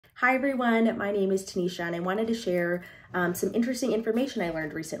Hi everyone, my name is Tanisha and I wanted to share some interesting information I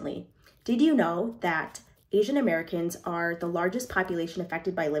learned recently. Did you know that Asian Americans are the largest population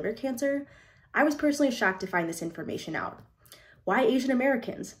affected by liver cancer? I was personally shocked to find this information out. Why Asian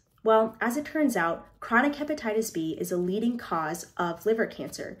Americans? Well, as it turns out, chronic hepatitis B is a leading cause of liver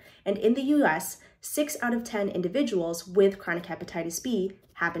cancer, and in the US, 6 out of 10 individuals with chronic hepatitis B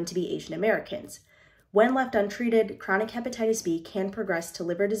happen to be Asian Americans. When left untreated, chronic hepatitis B can progress to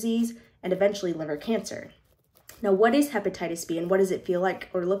liver disease and eventually liver cancer. Now, what is hepatitis B and what does it feel like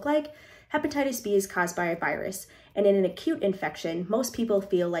or look like? Hepatitis B is caused by a virus, and in an acute infection, most people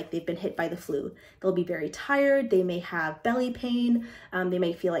feel like they've been hit by the flu. They'll be very tired, they may have belly pain, they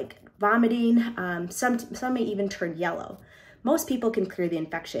may feel like vomiting, some may even turn yellow. Most people can clear the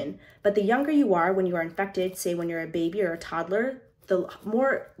infection, but the younger you are when you are infected, say when you're a baby or a toddler,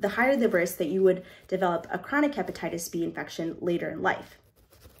 the higher the risk that you would develop a chronic hepatitis B infection later in life.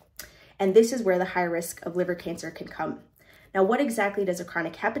 And this is where the high risk of liver cancer can come. Now, what exactly does a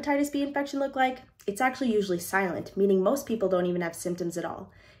chronic hepatitis B infection look like? It's actually usually silent, meaning most people don't even have symptoms at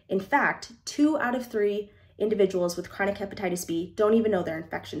all. In fact, 2 out of 3 individuals with chronic hepatitis B don't even know their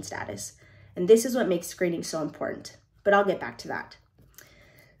infection status. And this is what makes screening so important. But I'll get back to that.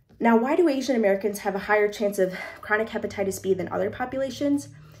 Now, why do Asian Americans have a higher chance of chronic hepatitis B than other populations?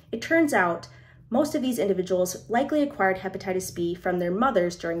 It turns out most of these individuals likely acquired hepatitis B from their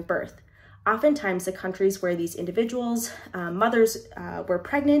mothers during birth. Oftentimes, the countries where these individuals' mothers were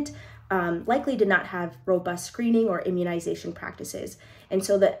pregnant likely did not have robust screening or immunization practices. And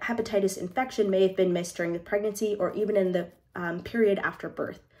so the hepatitis infection may have been missed during the pregnancy or even in the period after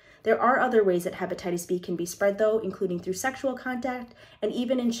birth. There are other ways that hepatitis B can be spread though, including through sexual contact and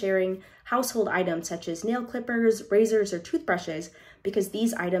even in sharing household items such as nail clippers, razors, or toothbrushes, because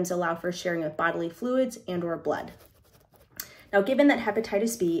these items allow for sharing of bodily fluids and/or blood. Now, given that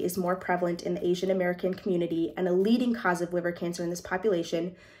hepatitis B is more prevalent in the Asian American community and a leading cause of liver cancer in this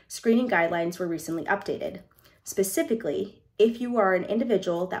population, screening guidelines were recently updated. Specifically, if you are an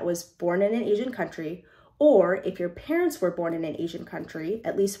individual that was born in an Asian country, or if your parents were born in an Asian country,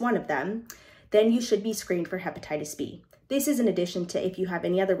 at least one of them, then you should be screened for hepatitis B. This is in addition to if you have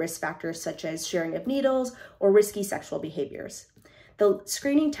any other risk factors such as sharing of needles or risky sexual behaviors. The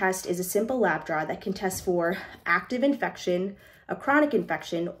screening test is a simple lab draw that can test for active infection, a chronic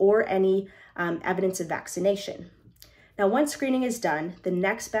infection, or any evidence of vaccination. Now, once screening is done, the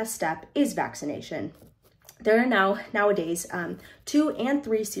next best step is vaccination. There are nowadays 2 and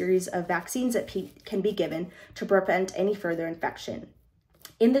 3 series of vaccines that can be given to prevent any further infection.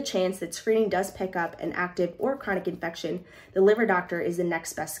 In the chance that screening does pick up an active or chronic infection, the liver doctor is the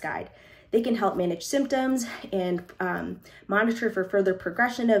next best guide. They can help manage symptoms and monitor for further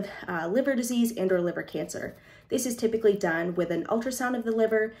progression of liver disease and/or liver cancer. This is typically done with an ultrasound of the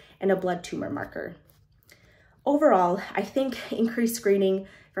liver and a blood tumor marker. Overall, I think increased screening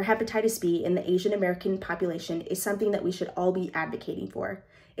for hepatitis B in the Asian American population is something that we should all be advocating for.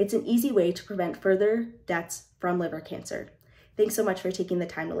 It's an easy way to prevent further deaths from liver cancer. Thanks so much for taking the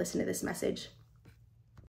time to listen to this message.